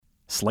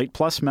Slate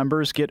Plus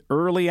members get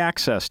early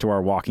access to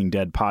our Walking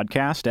Dead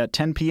podcast at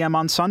 10 p.m.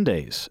 on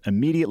Sundays,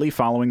 immediately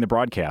following the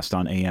broadcast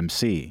on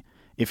AMC.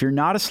 If you're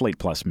not a Slate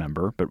Plus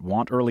member but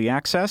want early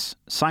access,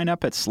 sign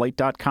up at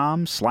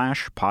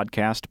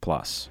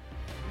slate.com/podcastplus.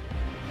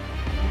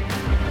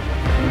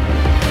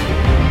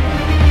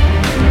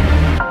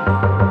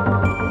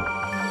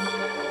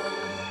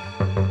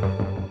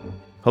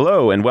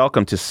 Hello, and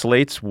welcome to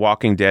Slate's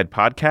Walking Dead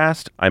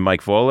podcast. I'm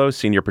Mike Volo,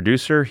 senior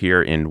producer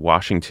here in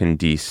Washington,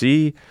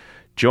 D.C.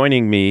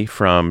 Joining me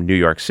from New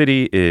York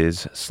City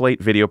is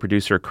Slate video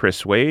producer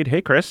Chris Wade.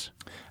 Hey, Chris.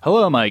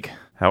 Hello, Mike.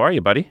 How are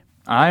you, buddy?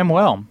 I'm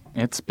well.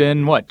 It's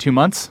been, 2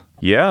 months?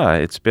 Yeah,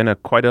 it's been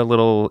quite a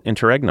little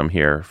interregnum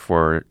here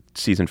for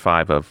Season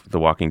 5 of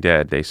The Walking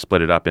Dead. They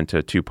split it up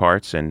into 2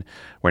 parts, and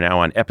we're now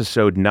on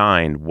Episode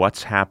 9,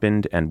 What's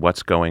Happened and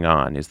What's Going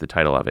On is the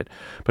title of it.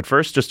 But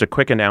first, just a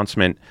quick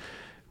announcement.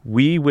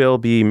 We will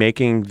be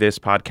making this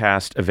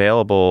podcast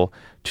available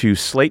to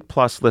Slate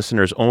Plus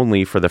listeners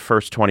only for the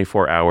first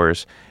 24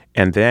 hours,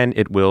 and then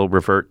it will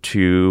revert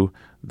to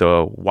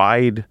the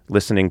wide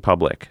listening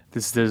public.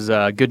 This is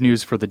good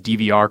news for the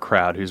DVR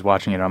crowd who's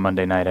watching it on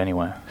Monday night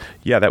anyway.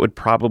 Yeah, that would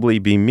probably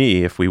be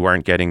me if we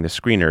weren't getting the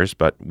screeners,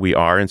 but we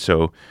are, and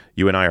so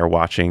you and I are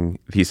watching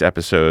these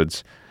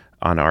episodes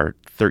on our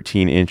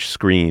 13-inch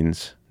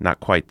screens. Not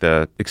quite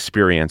the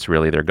experience,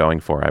 really, they're going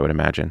for, I would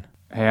imagine.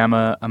 Hey, I'm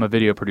a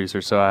video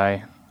producer, so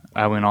I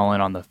went all in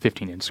on the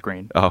 15-inch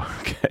screen. Oh,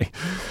 okay.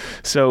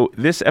 So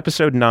this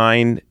episode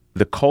 9,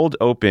 the cold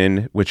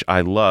open, which I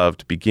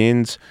loved,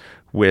 begins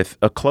with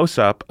a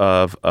close-up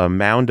of a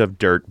mound of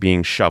dirt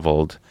being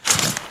shoveled.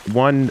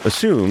 I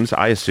assumed,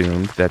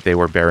 that they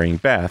were burying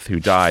Beth,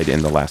 who died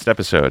in the last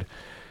episode.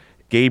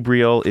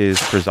 Gabriel is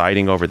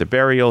presiding over the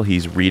burial.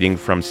 He's reading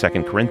from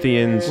 2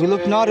 Corinthians. We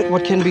look not at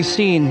what can be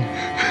seen,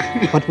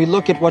 but we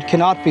look at what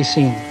cannot be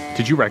seen.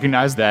 Did you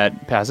recognize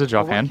that passage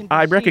offhand?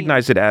 I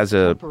recognized it as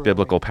a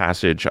biblical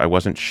passage. I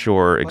wasn't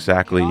sure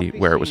exactly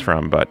where it was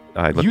from, but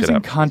I looked it up.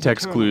 Using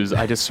context clues,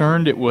 I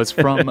discerned it was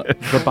from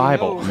the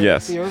Bible.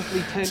 Yes.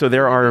 So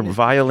there are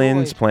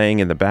violins playing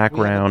in the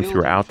background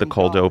throughout the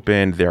cold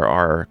open. There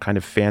are kind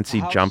of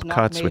fancy jump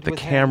cuts with the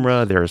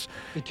camera. There's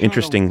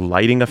interesting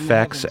lighting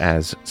effects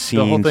as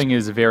scenes. The whole thing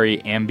is very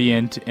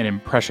ambient and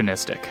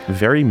impressionistic.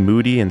 Very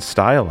moody and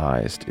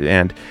stylized.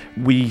 And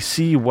we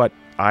see what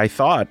I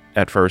thought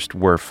at first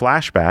were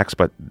flashbacks,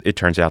 but it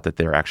turns out that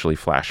they're actually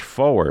flash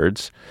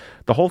forwards.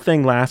 The whole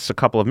thing lasts a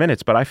couple of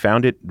minutes, but I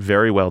found it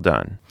very well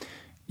done.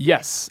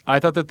 Yes, I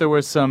thought that there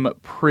was some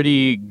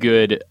pretty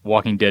good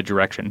Walking Dead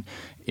direction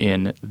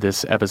in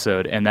this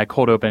episode, and that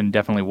cold open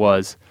definitely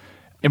was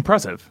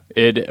impressive.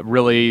 It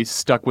really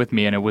stuck with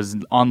me, and it was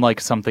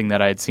unlike something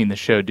that I had seen the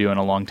show do in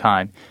a long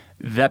time.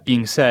 That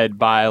being said,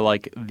 by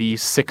the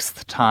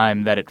 6th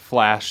time that it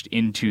flashed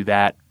into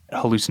that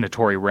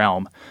hallucinatory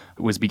realm,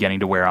 was beginning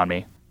to wear on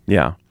me.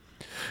 Yeah.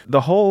 The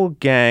whole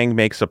gang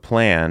makes a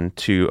plan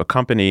to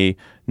accompany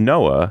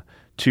Noah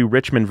to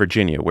Richmond,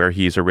 Virginia, where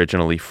he's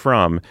originally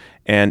from,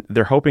 and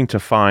they're hoping to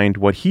find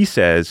what he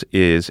says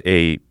is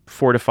a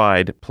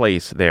fortified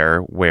place there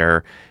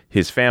where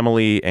his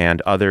family and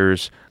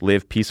others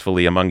live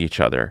peacefully among each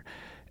other.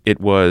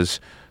 It was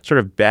sort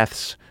of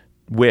Beth's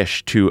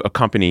wish to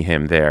accompany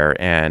him there,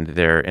 and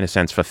they're, in a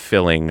sense,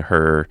 fulfilling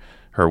her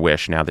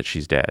wish now that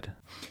she's dead.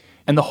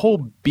 And the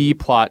whole B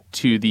plot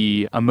to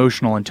the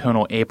emotional and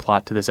tonal A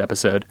plot to this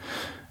episode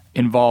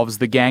involves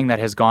the gang that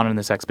has gone on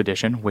this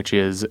expedition, which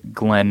is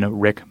Glenn,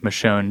 Rick,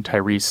 Michonne,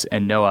 Tyrese,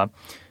 and Noah,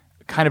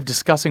 kind of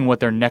discussing what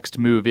their next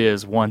move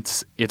is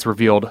once it's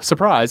revealed,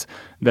 surprise,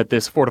 that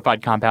this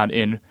fortified compound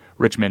in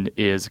Richmond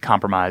is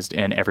compromised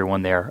and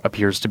everyone there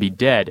appears to be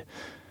dead.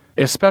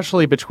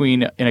 Especially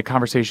in a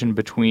conversation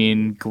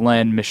between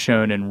Glenn,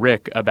 Michonne, and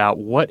Rick about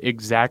what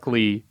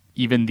exactly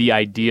even the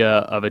idea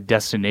of a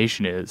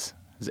destination is.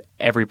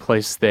 Every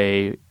place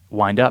they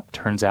wind up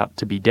turns out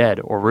to be dead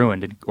or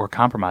ruined or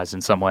compromised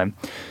in some way.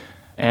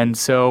 And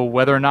so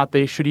whether or not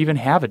they should even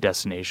have a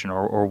destination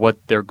or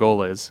what their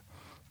goal is.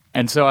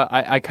 And so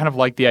I kind of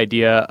like the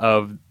idea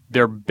of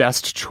their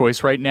best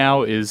choice right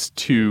now is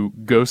to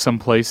go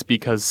someplace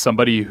because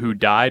somebody who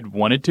died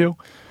wanted to.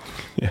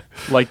 Yeah.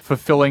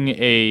 Fulfilling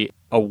a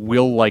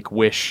will-like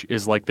wish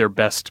is their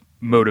best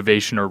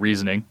motivation or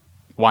reasoning.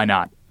 Why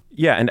not?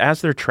 Yeah, and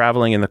as they're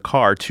traveling in the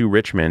car to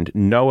Richmond,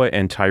 Noah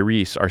and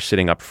Tyrese are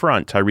sitting up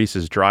front. Tyrese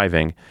is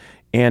driving,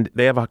 and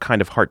they have a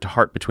kind of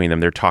heart-to-heart between them.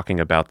 They're talking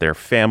about their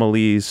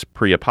families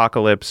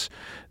pre-apocalypse.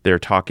 They're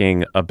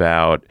talking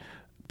about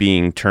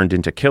being turned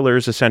into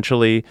killers,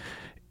 essentially.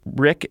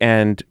 Rick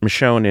and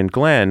Michonne and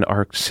Glenn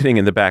are sitting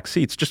in the back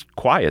seats, just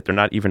quiet. They're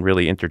not even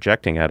really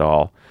interjecting at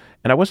all.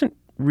 And I wasn't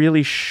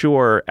really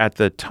sure at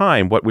the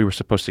time what we were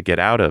supposed to get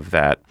out of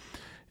that.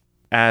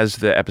 As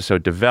the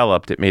episode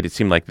developed, it made it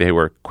seem like they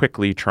were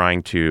quickly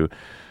trying to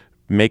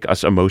make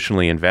us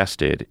emotionally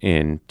invested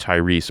in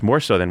Tyrese, more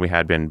so than we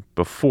had been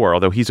before.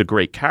 Although he's a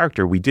great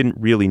character, we didn't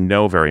really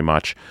know very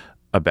much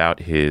about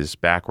his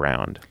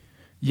background.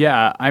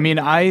 Yeah, I mean,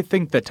 I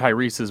think that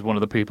Tyrese is one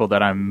of the people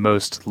that I'm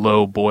most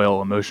low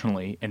boil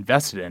emotionally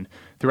invested in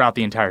throughout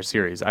the entire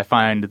series. I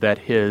find that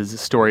his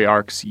story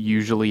arcs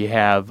usually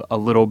have a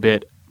little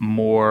bit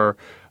more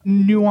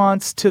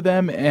nuance to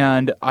them,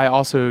 and I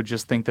also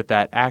just think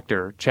that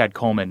actor, Chad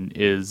Coleman,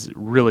 is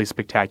really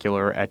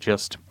spectacular at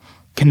just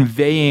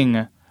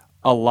conveying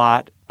a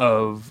lot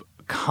of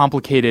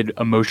complicated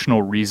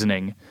emotional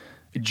reasoning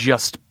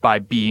just by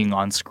being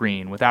on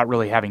screen without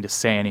really having to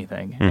say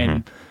anything.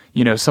 And,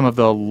 some of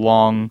the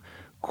long,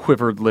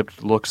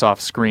 quivered-lipped looks off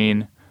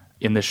screen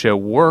in the show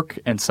work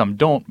and some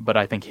don't, but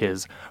I think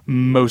his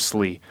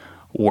mostly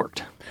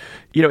worked.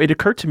 It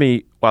occurred to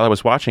me while I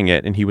was watching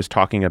it, and he was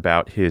talking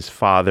about his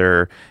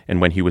father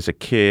and when he was a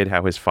kid,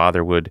 how his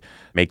father would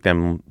make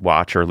them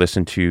watch or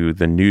listen to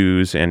the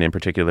news, and in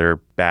particular,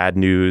 bad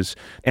news.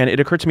 And it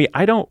occurred to me,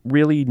 I don't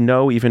really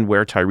know even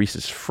where Tyrese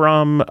is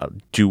from.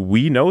 Do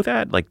we know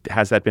that? Like,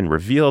 has that been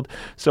revealed?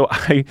 So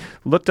I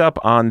looked up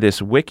on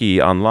this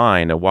wiki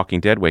online, a Walking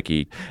Dead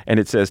wiki, and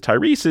it says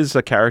Tyrese is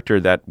a character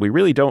that we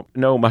really don't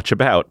know much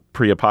about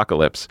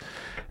pre-apocalypse.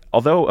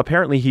 Although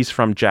apparently he's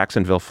from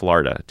Jacksonville,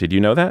 Florida. Did you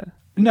know that?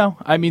 No,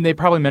 I mean, they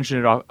probably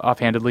mentioned it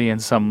offhandedly in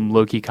some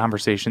low-key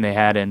conversation they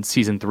had in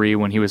season 3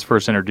 when he was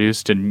first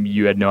introduced, and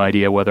you had no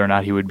idea whether or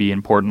not he would be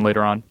important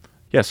later on.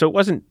 Yeah, so it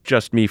wasn't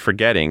just me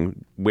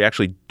forgetting. We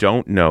actually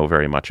don't know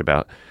very much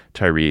about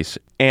Tyrese.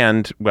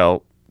 And,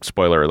 well,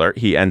 spoiler alert,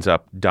 he ends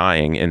up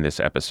dying in this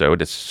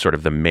episode. It's sort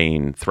of the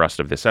main thrust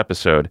of this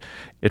episode.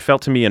 It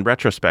felt to me in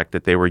retrospect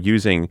that they were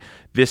using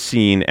this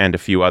scene and a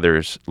few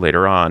others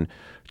later on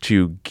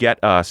to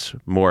get us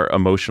more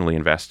emotionally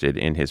invested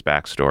in his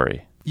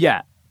backstory.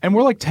 Yeah, and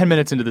we're like 10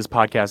 minutes into this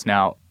podcast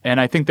now,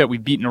 and I think that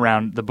we've beaten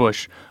around the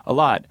bush a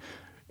lot.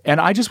 And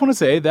I just want to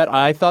say that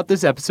I thought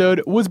this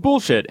episode was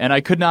bullshit, and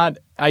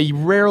I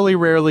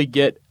rarely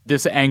get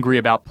this angry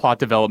about plot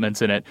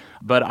developments in it,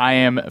 but I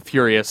am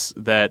furious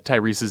that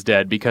Tyrese is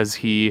dead because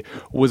he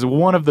was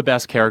one of the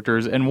best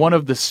characters and one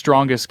of the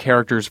strongest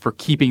characters for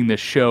keeping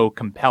this show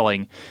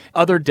compelling.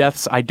 Other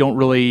deaths I don't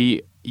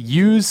really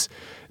use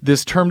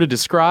this term to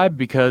describe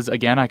because,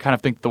 again, I kind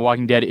of think The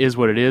Walking Dead is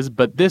what it is,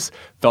 but this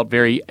felt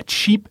very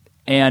cheap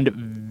and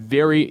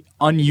very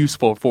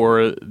unuseful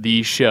for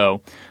the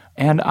show,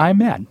 and I'm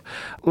mad.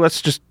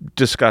 Let's just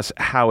discuss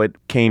how it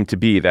came to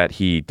be that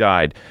he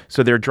died.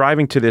 So they're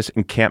driving to this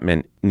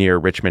encampment near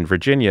Richmond,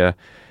 Virginia,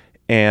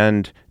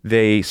 and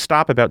they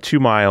stop about 2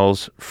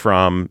 miles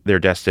from their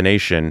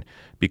destination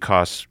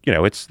because,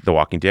 it's The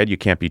Walking Dead. You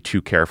can't be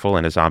too careful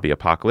in a zombie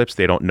apocalypse.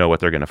 They don't know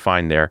what they're going to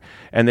find there.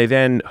 And they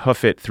then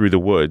hoof it through the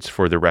woods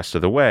for the rest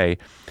of the way.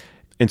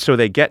 And so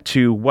they get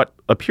to what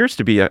appears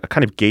to be a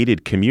kind of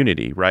gated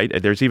community, right?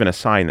 There's even a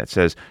sign that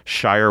says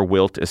Shire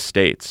Wilt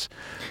Estates.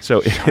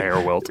 So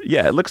Shire Wilt.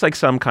 Yeah, it looks like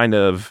some kind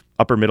of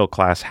upper middle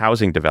class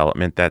housing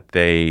development that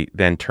they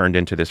then turned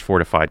into this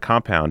fortified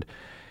compound.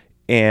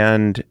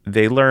 And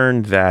they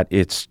learned that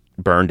it's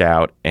burned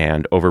out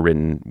and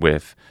overridden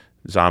with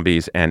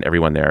zombies, and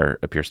everyone there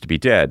appears to be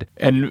dead.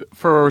 And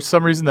for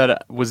some reason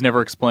that was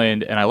never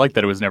explained, and I like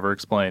that it was never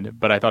explained,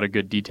 but I thought a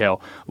good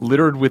detail,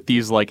 littered with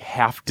these like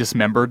half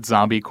dismembered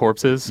zombie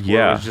corpses. Yeah.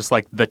 Where it was just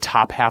like the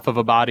top half of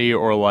a body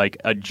or like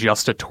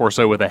just a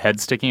torso with a head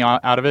sticking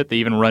out of it. They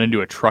even run into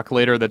a truck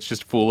later that's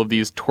just full of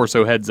these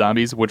torso head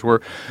zombies, which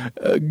were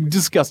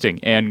disgusting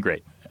and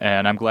great.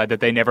 And I'm glad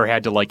that they never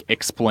had to like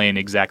explain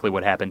exactly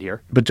what happened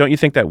here. But don't you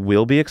think that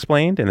will be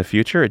explained in the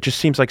future? It just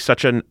seems like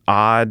such an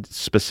odd,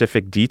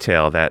 specific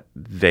detail that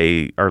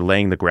they are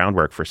laying the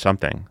groundwork for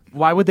something.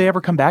 Why would they ever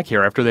come back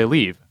here after they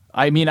leave?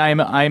 I mean,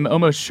 I'm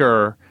almost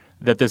sure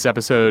that this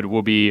episode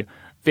will be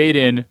fade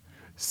in,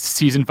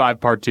 season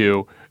 5, part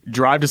 2,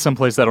 drive to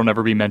someplace that'll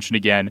never be mentioned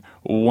again.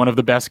 One of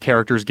the best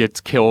characters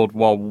gets killed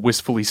while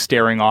wistfully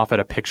staring off at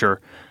a picture.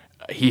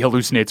 He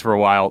hallucinates for a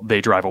while. They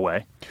drive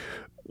away.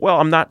 Well,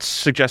 I'm not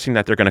suggesting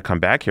that they're going to come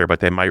back here,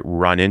 but they might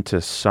run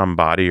into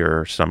somebody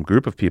or some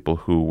group of people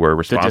who were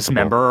responsible.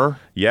 The dismemberer?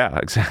 Yeah,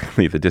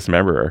 exactly, the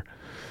dismemberer.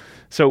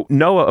 So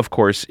Noah, of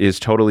course,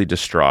 is totally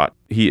distraught.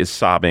 He is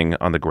sobbing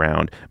on the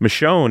ground.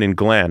 Michonne and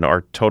Glenn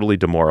are totally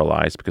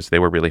demoralized because they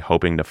were really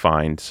hoping to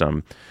find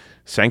some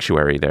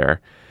sanctuary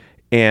there.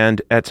 And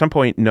at some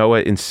point,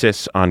 Noah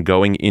insists on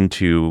going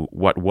into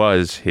what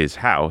was his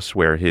house,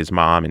 where his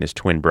mom and his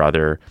twin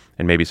brother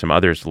and maybe some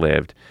others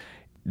lived.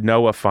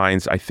 Noah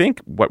finds, I think,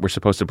 what we're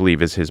supposed to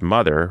believe is his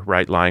mother,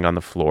 right, lying on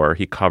the floor.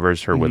 He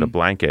covers her with a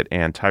blanket,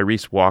 and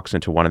Tyrese walks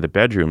into one of the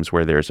bedrooms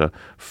where there's a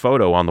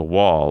photo on the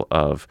wall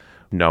of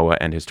Noah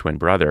and his twin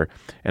brother.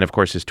 And of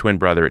course, his twin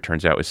brother, it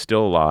turns out, is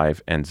still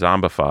alive and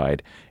zombified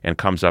and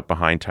comes up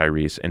behind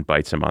Tyrese and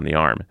bites him on the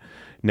arm.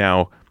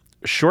 Now,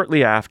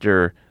 shortly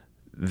after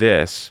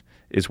this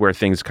is where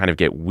things kind of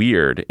get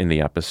weird in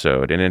the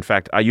episode. And in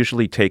fact, I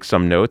usually take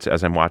some notes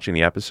as I'm watching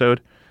the episode.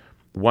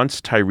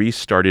 Once Tyrese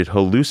started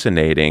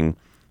hallucinating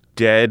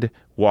dead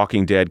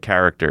Walking Dead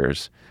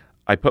characters,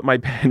 I put my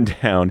pen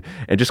down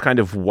and just kind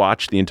of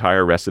watched the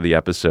entire rest of the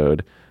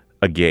episode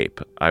agape.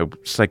 I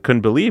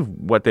couldn't believe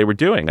what they were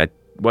doing. I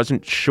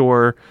wasn't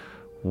sure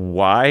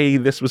why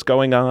this was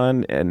going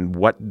on and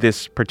what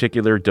this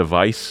particular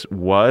device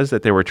was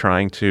that they were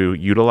trying to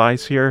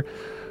utilize here.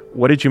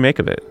 What did you make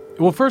of it?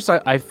 Well, first,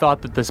 I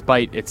thought that this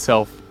bite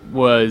itself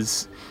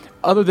was,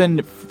 other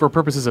than for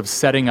purposes of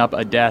setting up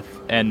a death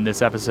in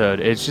this episode,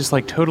 it's just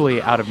like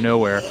totally out of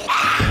nowhere.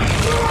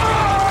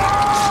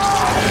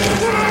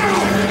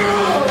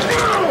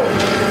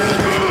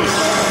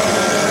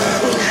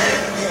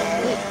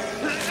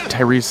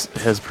 Tyrese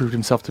has proved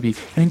himself to be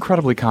an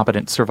incredibly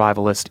competent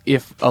survivalist,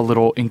 if a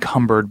little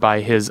encumbered by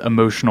his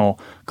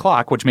emotional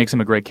clock, which makes him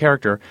a great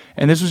character.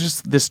 And this was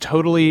just this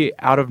totally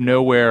out of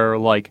nowhere,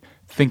 like,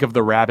 think of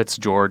the rabbits,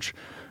 George,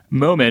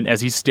 moment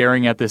as he's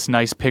staring at this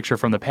nice picture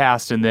from the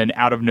past, and then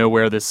out of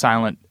nowhere, this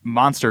silent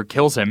monster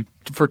kills him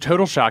for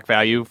total shock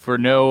value, for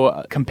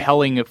no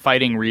compelling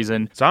fighting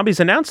reason. Zombies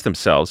announce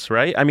themselves,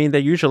 right? I mean, they're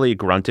usually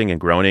grunting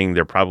and groaning.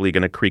 They're probably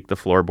going to creak the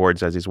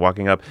floorboards as he's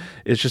walking up.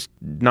 It's just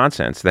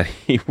nonsense that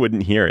he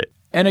wouldn't hear it.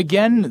 And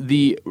again,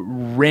 the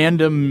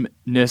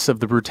randomness of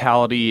the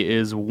brutality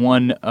is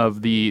one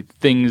of the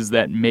things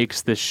that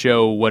makes this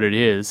show what it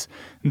is,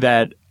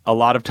 that a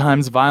lot of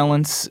times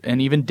violence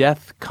and even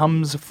death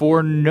comes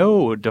for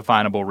no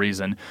definable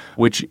reason,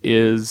 which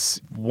is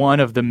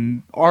one of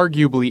the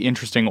arguably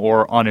interesting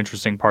or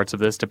uninteresting parts of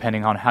this,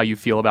 depending on how you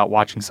feel about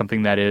watching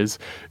something that is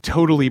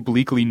totally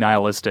bleakly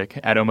nihilistic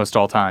at almost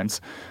all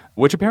times,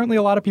 which apparently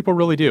a lot of people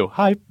really do.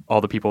 Hi, all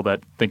the people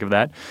that think of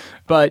that.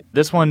 But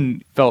this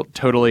one felt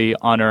totally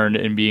unearned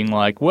in being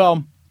like,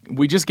 well,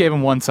 we just gave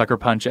him one sucker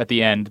punch at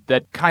the end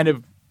that kind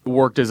of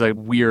worked as a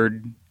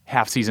weird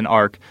half-season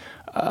arc.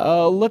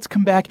 Let's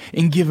come back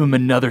and give him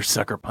another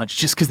sucker punch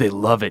just because they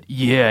love it.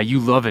 Yeah, you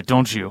love it,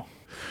 don't you?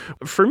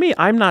 For me,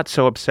 I'm not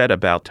so upset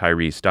about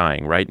Tyrese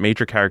dying, right?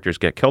 Major characters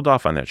get killed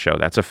off on that show.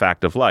 That's a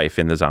fact of life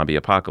in the zombie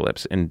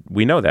apocalypse, and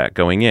we know that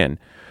going in.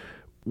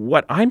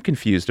 What I'm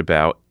confused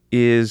about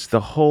is the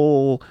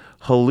whole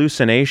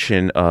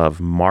hallucination of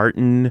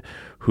Martin,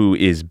 who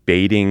is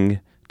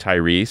baiting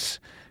Tyrese,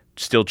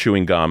 still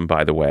chewing gum,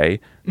 by the way.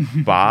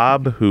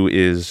 Bob, who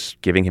is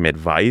giving him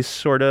advice,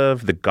 sort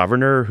of. The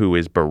governor, who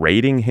is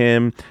berating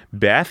him.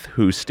 Beth,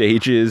 who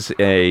stages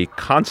a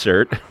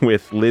concert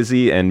with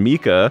Lizzie and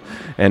Mika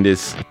and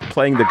is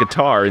playing the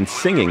guitar and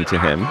singing to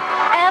him.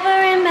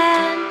 Every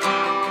man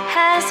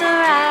has a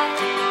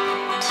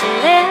right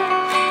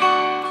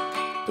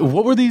to live.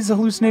 What were these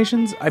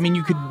hallucinations? I mean,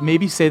 you could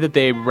maybe say that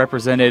they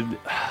represented,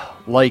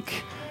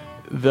 like,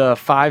 the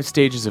 5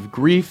 stages of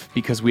grief,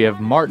 because we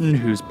have Martin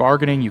who's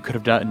bargaining. You could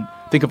have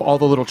think of all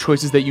the little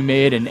choices that you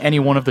made, and any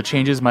one of the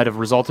changes might have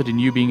resulted in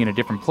you being in a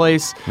different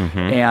place. Mm-hmm.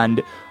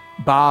 And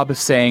Bob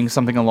saying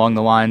something along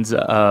the lines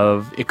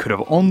of, it could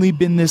have only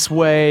been this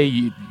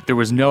way. There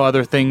was no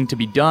other thing to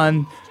be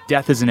done.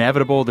 Death is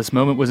inevitable. This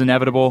moment was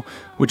inevitable,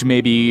 which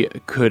maybe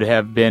could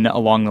have been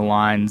along the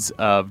lines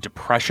of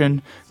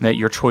depression, that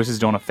your choices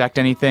don't affect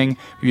anything.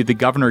 You had the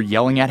governor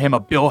yelling at him, a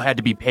bill had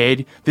to be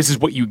paid. This is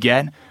what you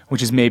get,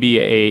 which is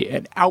maybe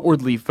an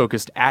outwardly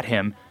focused at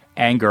him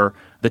anger.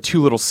 The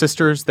 2 little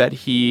sisters that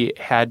he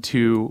had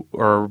to,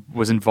 or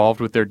was involved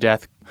with their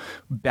death,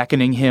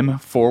 beckoning him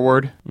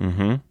forward.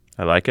 Mm-hmm.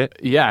 I like it.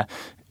 Yeah.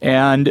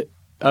 And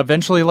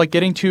eventually, like,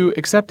 getting to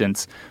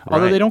acceptance. Right.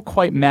 Although they don't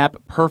quite map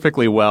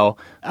perfectly well,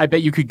 I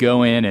bet you could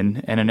go in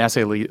and an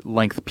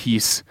essay-length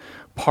piece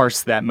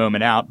parse that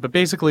moment out. But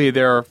basically,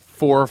 there are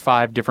 4 or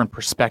 5 different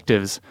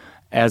perspectives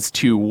as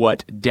to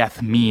what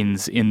death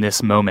means in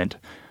this moment.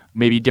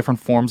 Maybe different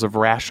forms of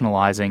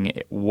rationalizing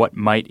what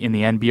might, in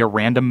the end, be a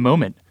random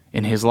moment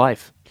in his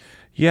life.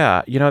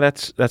 Yeah,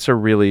 that's a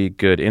really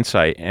good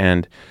insight.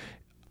 And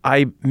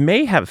I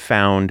may have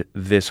found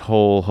this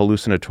whole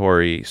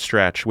hallucinatory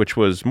stretch, which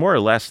was more or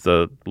less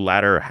the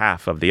latter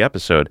half of the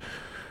episode,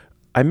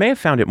 I may have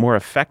found it more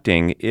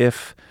affecting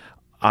if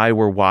I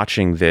were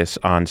watching this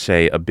on,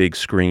 say, a big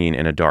screen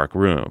in a dark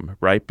room,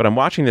 right? But I'm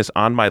watching this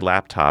on my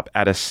laptop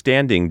at a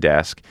standing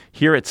desk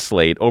here at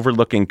Slate,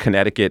 overlooking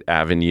Connecticut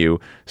Avenue,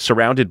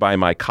 surrounded by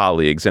my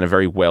colleagues in a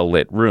very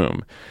well-lit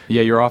room.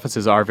 Yeah, your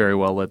offices are very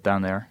well lit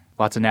down there.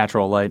 Lots of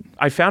natural light.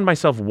 I found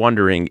myself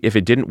wondering if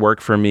it didn't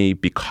work for me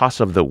because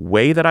of the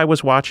way that I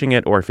was watching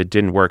it, or if it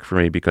didn't work for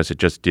me because it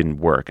just didn't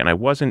work. And I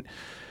wasn't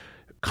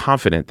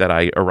confident that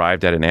I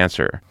arrived at an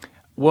answer.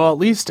 Well, at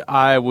least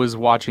I was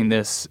watching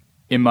this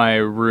in my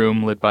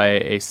room lit by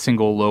a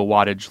single low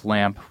wattage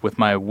lamp with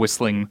my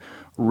whistling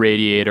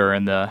radiator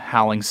and the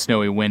howling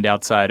snowy wind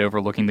outside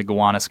overlooking the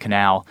Gowanus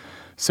Canal.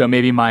 So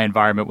maybe my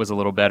environment was a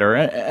little better.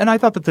 And I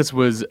thought that this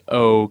was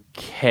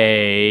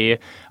okay.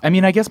 I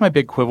mean, I guess my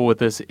big quibble with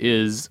this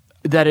is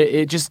that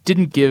it just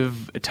didn't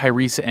give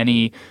Tyrese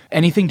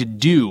anything to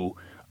do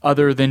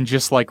other than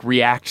just like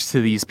react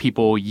to these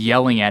people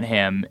yelling at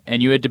him.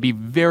 And you had to be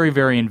very,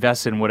 very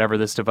invested in whatever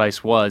this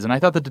device was. And I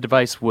thought that the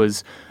device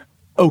was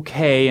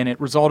okay, and it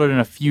resulted in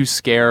a few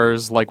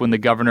scares, like when the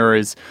governor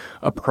is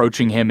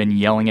approaching him and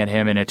yelling at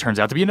him, and it turns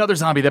out to be another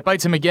zombie that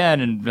bites him again,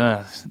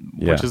 and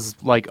which is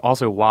like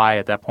also why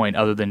at that point,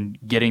 other than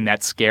getting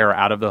that scare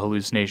out of the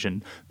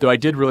hallucination. Though I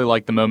did really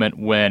like the moment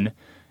when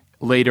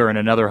later in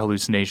another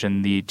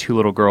hallucination, the 2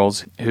 little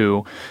girls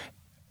who,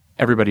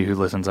 everybody who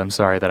listens, I'm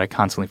sorry that I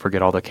constantly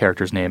forget all the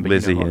characters' name, but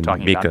Lizzie you know who I'm and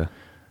talking Mika. about.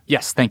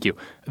 Yes, thank you.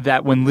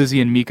 That when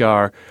Lizzie and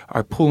Mika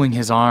are pulling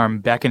his arm,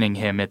 beckoning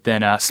him, it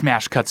then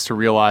smash cuts to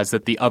realize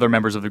that the other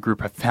members of the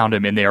group have found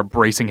him and they are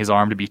bracing his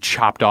arm to be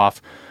chopped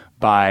off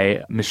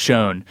by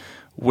Michonne,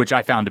 which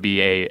I found to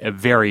be a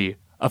very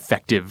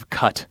effective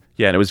cut.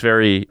 Yeah, and it was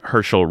very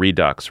Herschel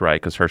Redux,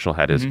 right? Because Herschel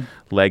had his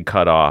leg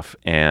cut off,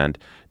 and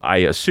I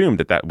assumed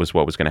that was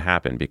what was going to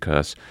happen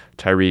because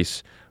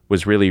Tyrese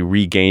was really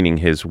regaining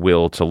his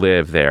will to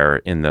live there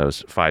in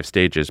those 5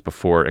 stages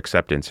before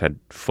acceptance had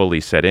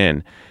fully set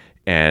in.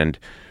 And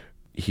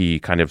he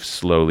kind of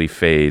slowly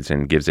fades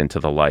and gives into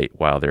the light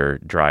while they're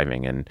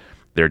driving, and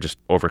they're just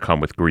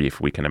overcome with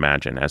grief, we can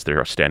imagine, as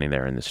they're standing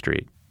there in the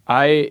street.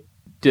 I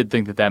did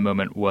think that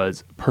moment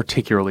was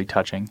particularly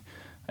touching,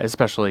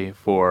 especially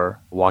for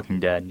Walking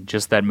Dead.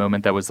 Just that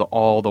moment that was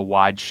all the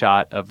wide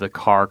shot of the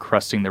car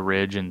cresting the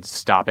ridge and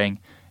stopping,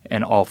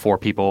 and all 4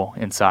 people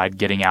inside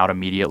getting out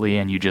immediately,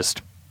 and you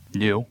just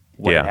knew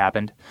what had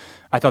happened.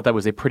 I thought that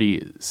was a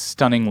pretty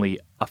stunningly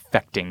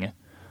affecting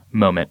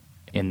moment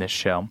in this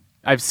show.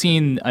 I've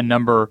seen a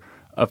number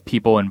of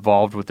people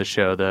involved with the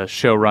show, the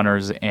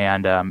showrunners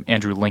and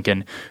Andrew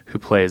Lincoln, who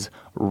plays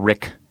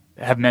Rick,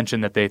 have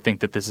mentioned that they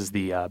think that this is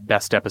the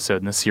best episode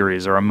in the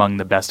series or among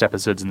the best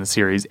episodes in the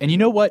series. And you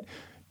know what?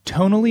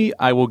 Tonally,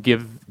 I will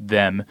give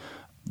them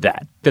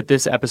that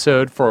this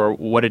episode, for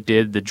what it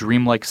did, the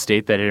dreamlike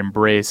state that it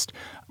embraced,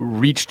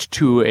 reached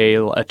to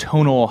a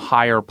tonal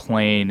higher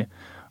plane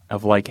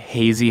of like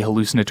hazy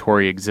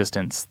hallucinatory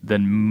existence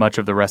than much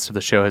of the rest of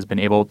the show has been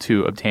able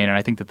to obtain. And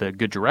I think that the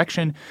good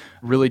direction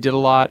really did a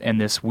lot,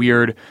 and this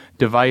weird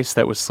device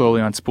that was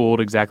slowly unspooled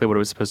exactly what it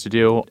was supposed to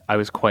do. I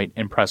was quite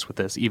impressed with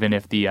this, even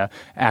if the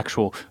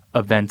actual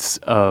events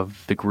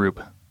of the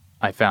group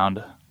I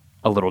found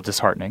a little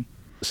disheartening.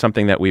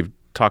 Something that we've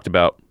talked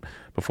about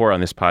before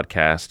on this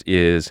podcast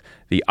is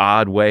the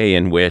odd way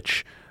in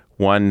which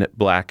one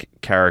black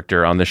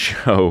character on the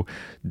show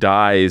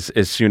dies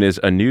as soon as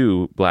a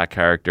new black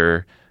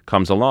character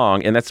comes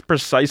along. And that's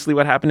precisely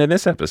what happened in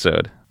this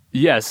episode.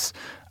 Yes.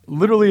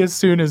 Literally as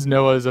soon as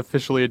Noah is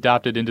officially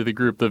adopted into the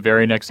group, the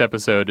very next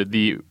episode,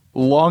 the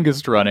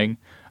longest running,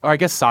 or I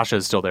guess Sasha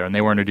is still there and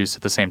they were introduced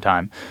at the same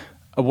time.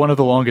 One of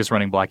the longest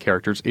running black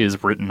characters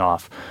is written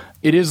off.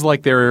 It is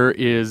like there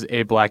is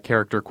a black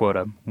character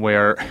quota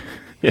where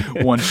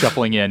one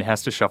shuffling in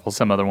has to shuffle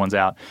some other ones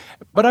out.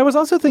 But I was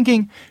also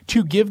thinking,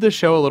 to give the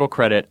show a little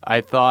credit,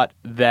 I thought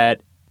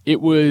that it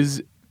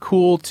was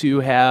cool to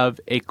have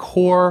a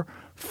core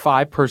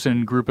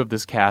 5-person group of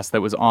this cast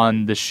that was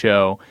on the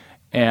show.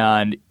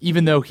 And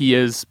even though he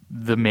is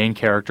the main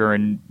character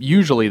and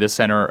usually the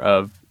center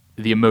of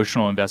the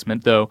emotional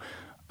investment, though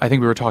I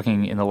think we were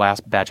talking in the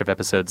last batch of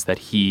episodes that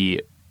he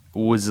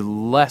was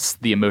less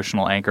the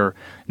emotional anchor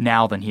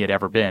now than he had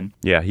ever been.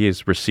 Yeah, he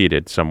has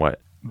receded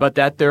somewhat. But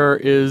that there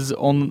is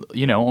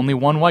only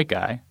one white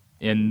guy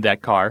in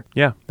that car.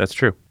 Yeah, that's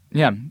true.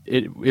 Yeah,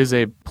 it is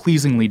a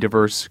pleasingly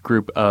diverse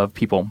group of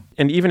people.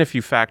 And even if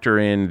you factor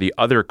in the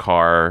other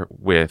car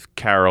with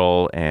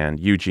Carol and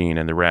Eugene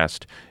and the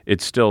rest,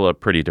 it's still a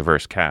pretty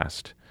diverse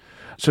cast.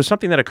 So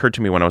something that occurred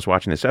to me when I was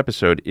watching this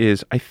episode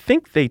is I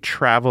think they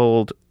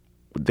traveled,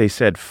 they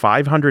said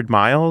 500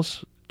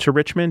 miles to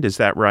Richmond. Is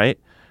that right?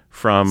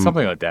 From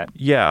something like that.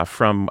 Yeah,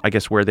 from, I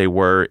guess, where they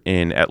were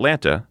in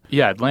Atlanta.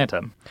 Yeah,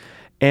 Atlanta.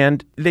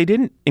 And they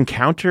didn't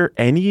encounter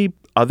any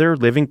other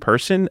living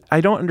person.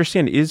 I don't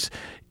understand. Is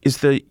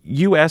the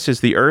U.S.,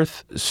 is the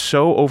Earth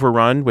so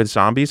overrun with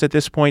zombies at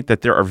this point that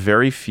there are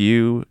very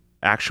few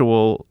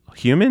actual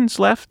humans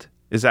left?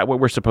 Is that what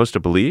we're supposed to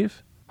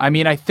believe? I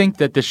mean, I think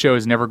that this show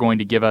is never going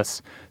to give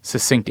us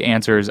succinct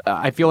answers.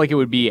 I feel like it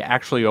would be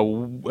actually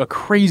a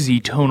crazy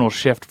tonal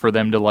shift for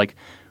them to like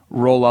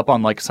roll up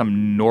on like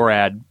some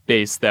NORAD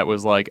base that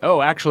was like,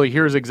 oh, actually,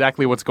 here's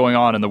exactly what's going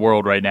on in the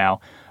world right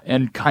now,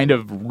 and kind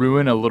of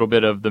ruin a little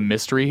bit of the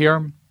mystery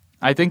here.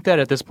 I think that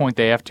at this point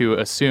they have to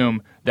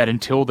assume that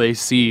until they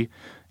see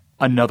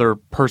another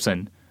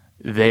person,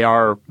 they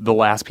are the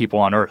last people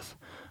on Earth.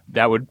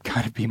 That would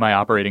kind of be my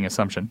operating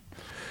assumption.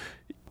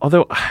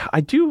 Although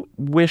I do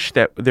wish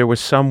that there was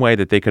some way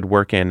that they could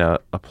work in a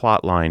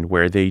plot line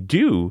where they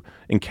do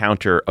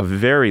encounter a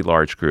very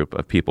large group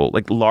of people,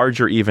 like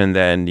larger even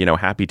than,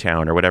 Happy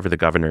Town or whatever the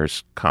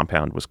governor's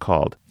compound was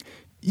called.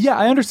 Yeah,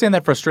 I understand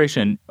that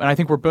frustration, and I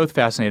think we're both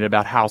fascinated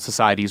about how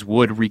societies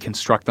would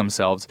reconstruct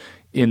themselves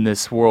in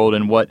this world,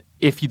 and what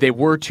if they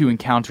were to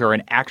encounter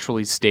an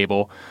actually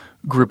stable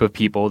group of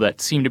people that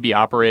seem to be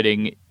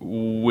operating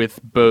with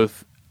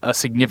both a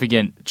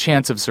significant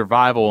chance of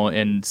survival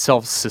and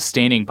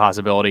self-sustaining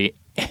possibility,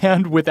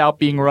 and without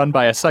being run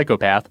by a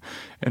psychopath,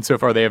 and so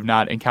far they have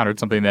not encountered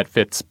something that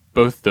fits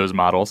both those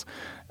models,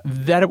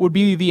 that it would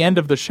be the end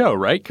of the show,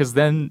 right? Because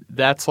then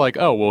that's like,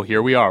 oh, well,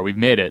 here we are, we've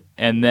made it.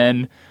 And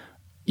then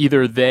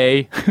either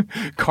they,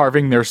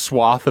 carving their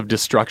swath of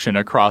destruction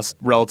across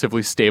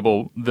relatively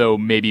stable, though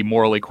maybe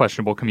morally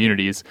questionable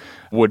communities,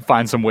 would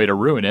find some way to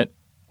ruin it,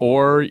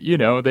 or,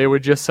 they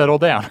would just settle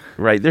down.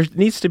 Right. There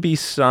needs to be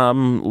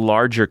some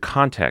larger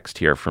context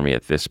here for me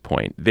at this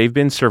point. They've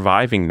been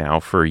surviving now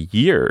for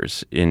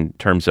years in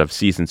terms of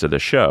seasons of the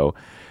show,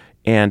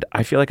 And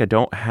I feel like I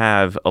don't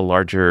have a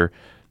larger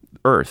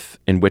Earth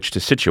in which to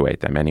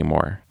situate them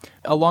anymore.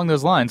 Along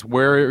those lines,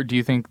 where do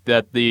you think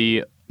that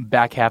the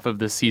back half of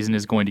this season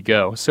is going to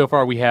go? So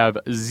far, we have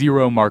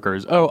 0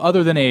 markers. Oh,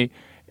 other than a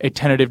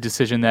tentative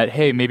decision that,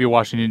 hey, maybe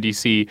Washington,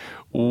 D.C.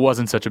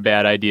 wasn't such a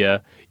bad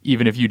idea,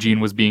 even if Eugene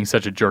was being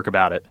such a jerk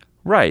about it.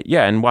 Right,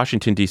 yeah, and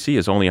Washington, D.C.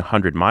 is only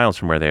 100 miles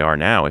from where they are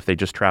now. If they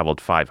just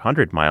traveled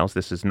 500 miles,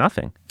 this is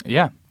nothing.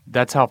 Yeah,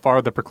 that's how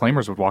far the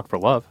Proclaimers would walk for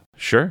love.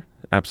 Sure,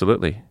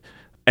 absolutely.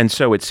 And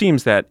so it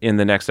seems that in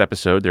the next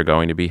episode, they're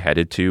going to be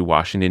headed to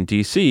Washington,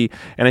 D.C.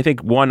 And I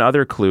think one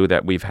other clue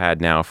that we've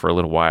had now for a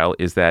little while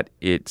is that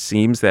it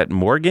seems that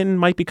Morgan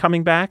might be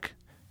coming back.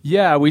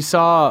 Yeah, we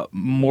saw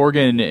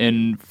Morgan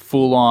in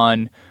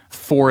full-on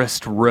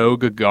forest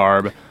rogue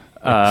garb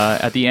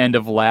at the end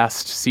of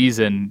last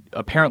season,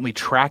 apparently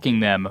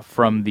tracking them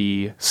from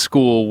the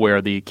school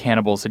where the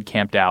cannibals had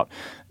camped out.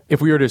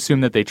 If we were to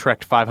assume that they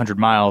trekked 500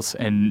 miles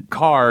in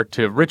car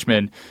to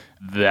Richmond,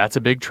 that's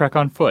a big trek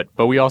on foot.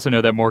 But we also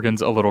know that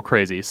Morgan's a little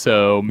crazy,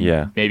 so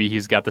maybe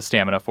he's got the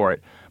stamina for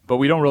it. But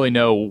we don't really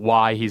know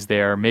why he's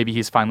there. Maybe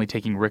he's finally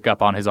taking Rick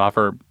up on his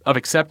offer of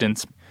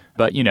acceptance.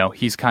 But,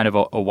 he's kind of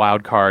a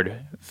wild card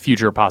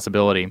future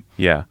possibility.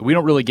 Yeah. We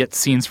don't really get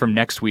scenes from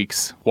next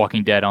week's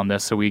Walking Dead on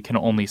this, so we can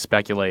only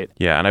speculate.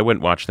 Yeah, and I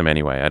wouldn't watch them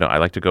anyway. I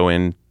like to go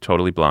in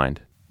totally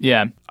blind.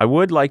 Yeah. I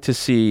would like to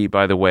see,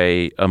 by the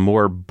way, a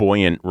more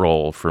buoyant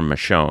role for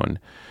Michonne.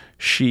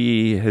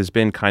 She has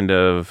been kind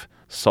of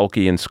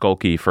sulky and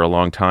skulky for a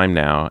long time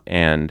now,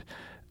 and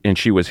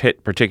she was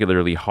hit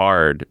particularly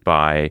hard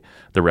by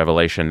the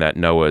revelation that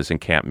Noah's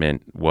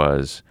encampment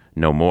was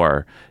no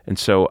more. And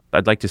so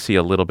I'd like to see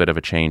a little bit of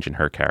a change in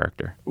her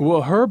character.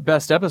 Well, her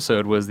best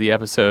episode was the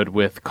episode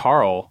with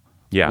Carl,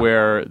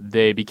 where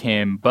they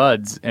became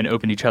buds and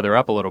opened each other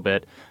up a little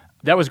bit.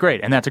 That was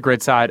great, and that's a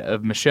great side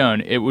of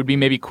Michonne. It would be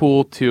maybe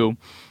cool to...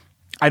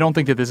 I don't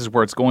think that this is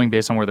where it's going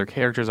based on where their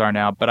characters are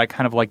now, but I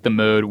kind of like the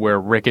mode where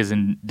Rick is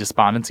in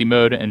despondency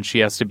mode and she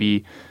has to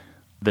be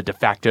the de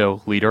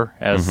facto leader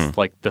as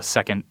like the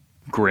second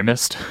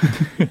grimmest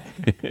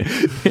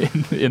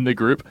in the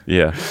group.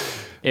 Yeah.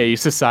 A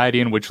society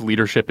in which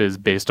leadership is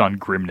based on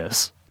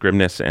grimness.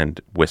 Grimness and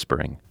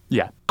whispering.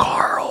 Yeah.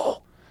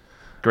 Carl.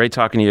 Great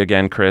talking to you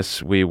again,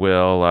 Chris. We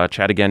will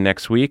chat again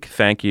next week.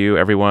 Thank you,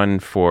 everyone,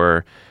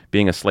 for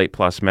being a Slate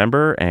Plus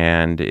member.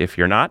 And if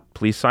you're not,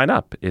 please sign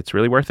up. It's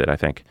really worth it, I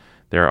think.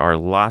 There are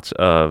lots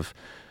of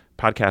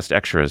podcast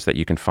extras that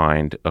you can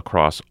find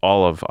across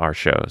all of our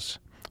shows.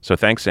 So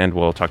thanks, and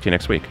we'll talk to you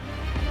next week.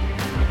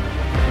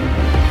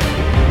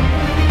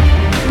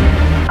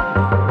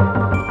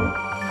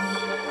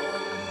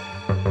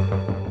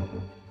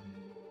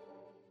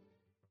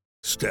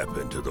 Step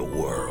into the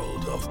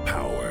world of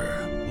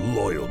power,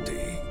 loyalty,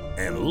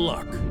 and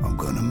luck. I'm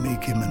gonna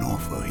make him an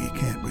offer he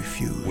can't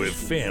refuse. With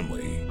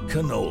family,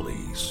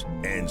 cannolis,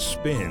 and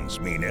spins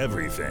mean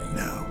everything.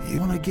 Now, you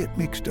wanna get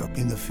mixed up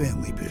in the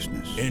family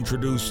business.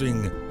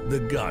 Introducing The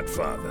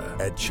Godfather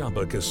at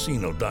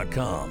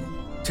ChumbaCasino.com.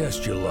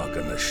 Test your luck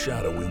in the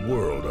shadowy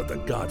world of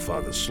The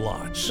Godfather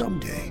slot.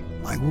 Someday,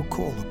 I will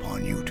call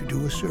upon you to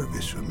do a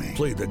service for me.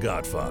 Play The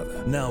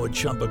Godfather, now at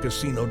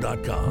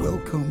ChumbaCasino.com.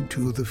 Welcome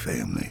to the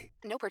family.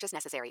 No purchase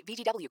necessary.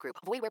 VGW Group.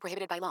 Void where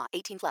prohibited by law.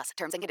 18+.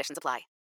 Terms and conditions apply.